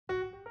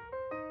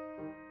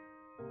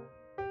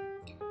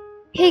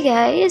Hey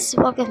guys,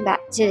 welcome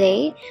back.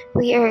 Today,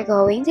 we are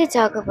going to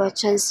talk about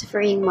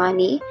transferring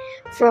money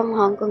from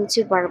Hong Kong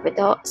to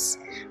Barbados.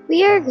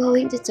 We are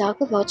going to talk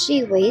about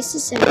 3 ways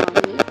to send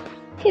money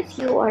if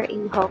you are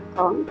in Hong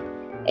Kong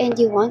and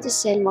you want to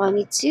send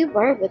money to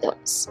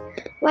Barbados.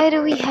 Why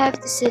do we have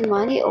to send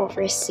money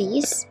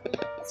overseas?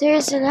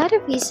 There's a lot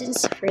of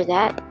reasons for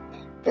that,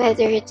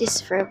 whether it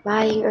is for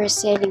buying or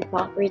selling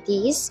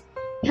properties,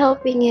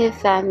 helping a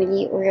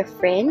family or a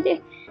friend,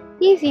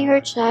 living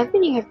or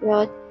traveling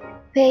abroad,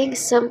 paying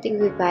something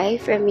we buy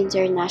from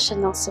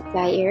international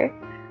supplier,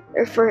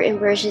 or for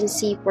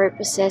emergency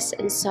purposes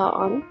and so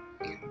on.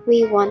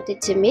 We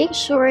wanted to make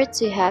sure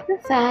to have a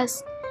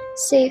fast,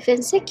 safe and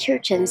secure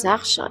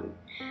transaction.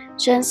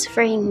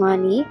 Transferring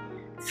money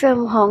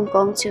from Hong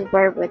Kong to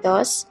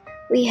Barbados,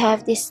 we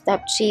have these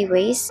top 3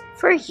 ways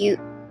for you.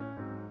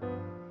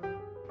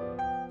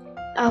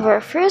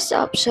 Our first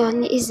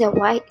option is the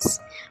Wise.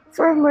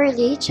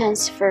 Formerly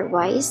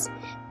TransferWise,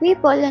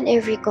 people on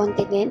every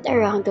continent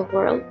around the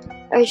world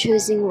are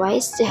choosing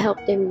Wise to help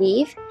them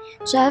live,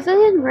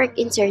 travel, and work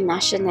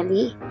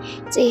internationally.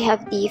 They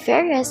have the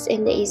fairest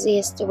and the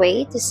easiest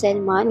way to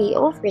send money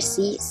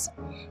overseas.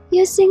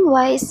 Using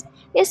Wise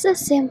is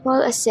as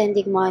simple as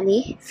sending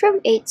money from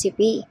A to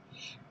B.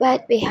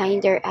 But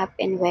behind their app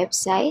and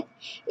website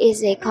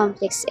is a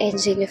complex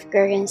engine of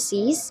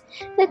currencies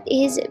that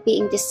is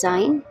being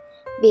designed,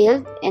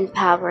 built, and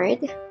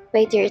powered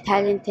by their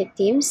talented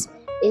teams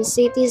in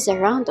cities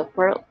around the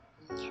world.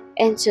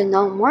 And to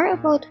know more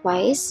about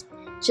Wise,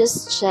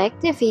 just check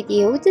the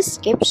video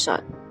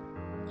description.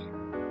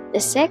 The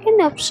second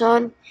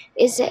option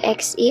is the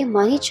XE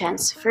Money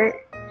Transfer.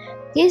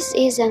 This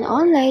is an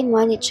online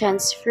money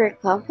transfer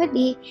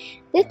company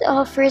that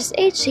offers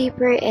a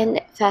cheaper and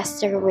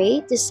faster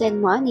way to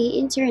send money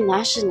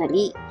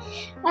internationally.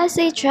 As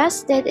a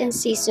trusted and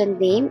seasoned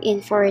name in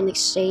foreign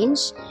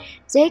exchange,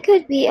 they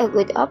could be a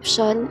good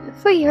option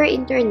for your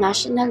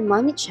international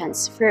money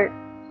transfer.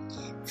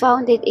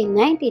 Founded in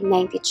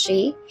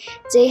 1993,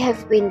 they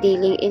have been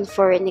dealing in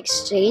foreign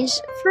exchange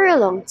for a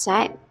long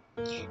time.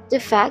 The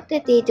fact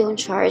that they don't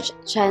charge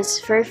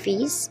transfer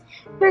fees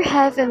or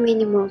have a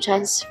minimum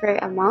transfer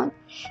amount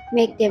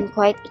make them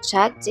quite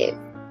attractive.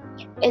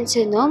 And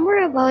to know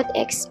more about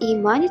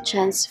XE Money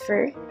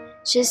Transfer,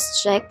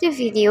 just check the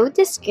video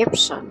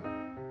description.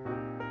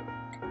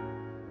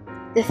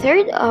 The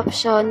third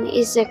option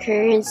is the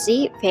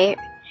Currency Fair.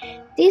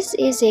 This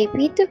is a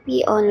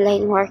P2P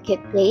online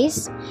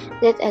marketplace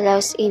that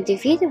allows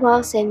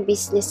individuals and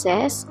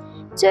businesses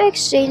to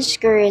exchange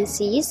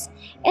currencies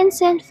and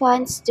send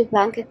funds to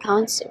bank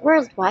accounts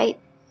worldwide.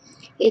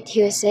 It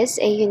uses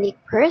a unique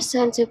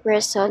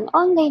person-to-person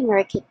online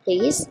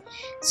marketplace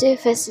to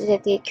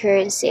facilitate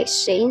currency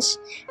exchange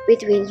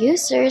between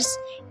users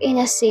in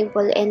a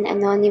simple and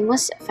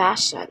anonymous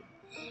fashion.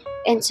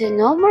 And to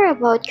know more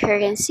about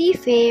Currency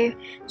Fair,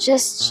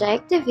 just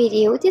check the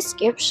video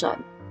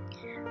description.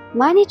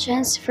 Money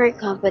transfer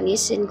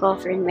companies and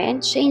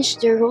government change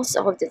the rules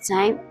all the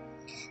time.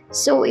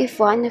 So if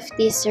one of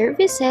these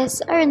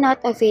services are not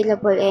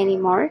available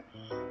anymore,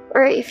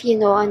 or if you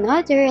know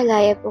another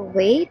reliable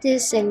way to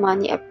send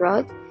money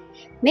abroad,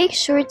 make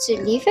sure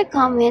to leave a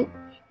comment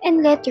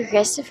and let the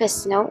rest of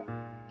us know.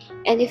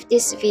 And if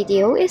this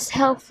video is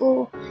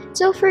helpful,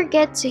 don't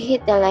forget to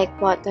hit the like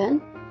button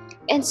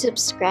and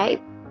subscribe.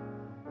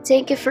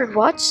 Thank you for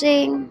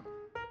watching.